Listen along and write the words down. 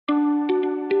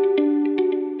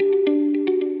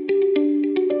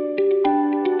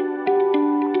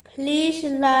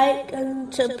like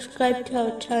and subscribe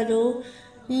to our channel.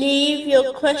 Leave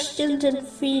your questions and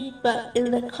feedback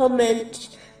in the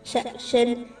comments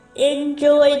section.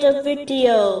 Enjoy the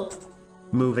video.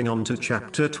 Moving on to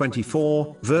chapter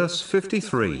 24, verse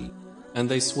 53. And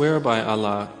they swear by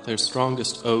Allah their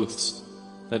strongest oaths,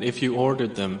 that if you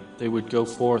ordered them, they would go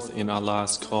forth in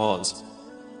Allah's cause.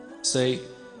 Say,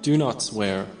 do not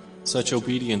swear, such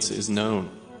obedience is known.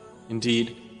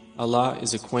 Indeed, Allah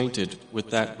is acquainted with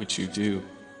that which you do.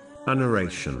 A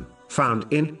narration, found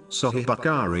in Sahih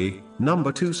Bukhari,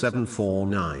 number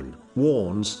 2749,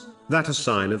 warns that a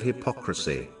sign of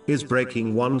hypocrisy is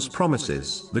breaking one's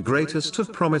promises. The greatest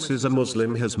of promises a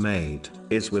Muslim has made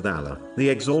is with Allah, the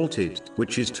Exalted,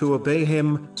 which is to obey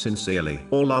Him sincerely.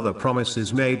 All other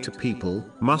promises made to people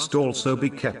must also be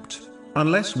kept,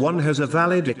 unless one has a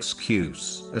valid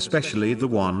excuse, especially the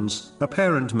ones a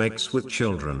parent makes with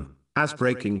children, as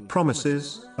breaking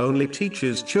promises only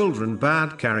teaches children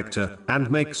bad character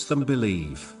and makes them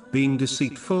believe being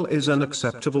deceitful is an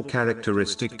acceptable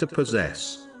characteristic to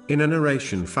possess. In a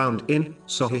narration found in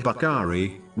Sahih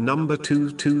Bukhari, number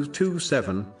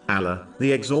 2227, Allah,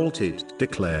 the Exalted,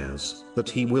 declares that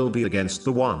He will be against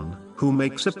the one who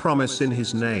makes a promise in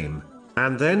His name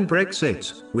and then breaks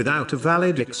it without a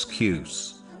valid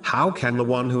excuse. How can the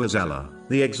one who is Allah,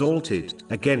 the Exalted,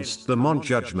 against them on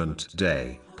Judgment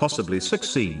Day possibly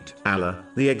succeed? Allah,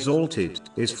 the Exalted,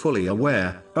 is fully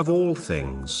aware of all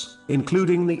things,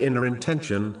 including the inner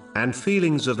intention and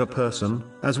feelings of a person,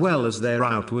 as well as their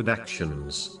outward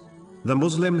actions. The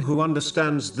Muslim who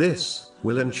understands this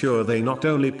will ensure they not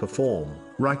only perform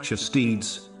righteous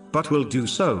deeds, but will do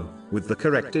so with the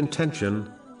correct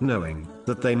intention, knowing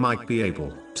that they might be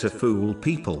able to fool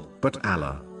people. But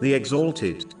Allah, the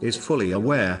Exalted, is fully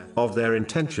aware of their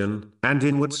intention and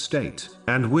inward state,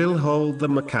 and will hold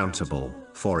them accountable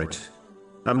for it.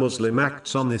 A Muslim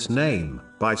acts on this name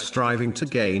by striving to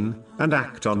gain and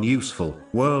act on useful,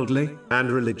 worldly,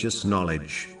 and religious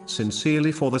knowledge,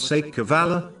 sincerely for the sake of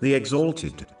Allah, the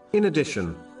Exalted. In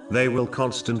addition, they will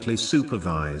constantly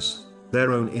supervise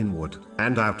their own inward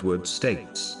and outward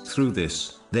states. Through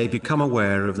this, they become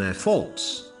aware of their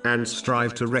faults and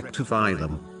strive to rectify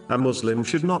them. A Muslim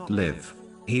should not live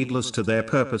heedless to their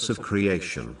purpose of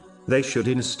creation. They should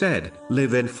instead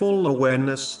live in full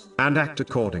awareness and act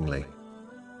accordingly.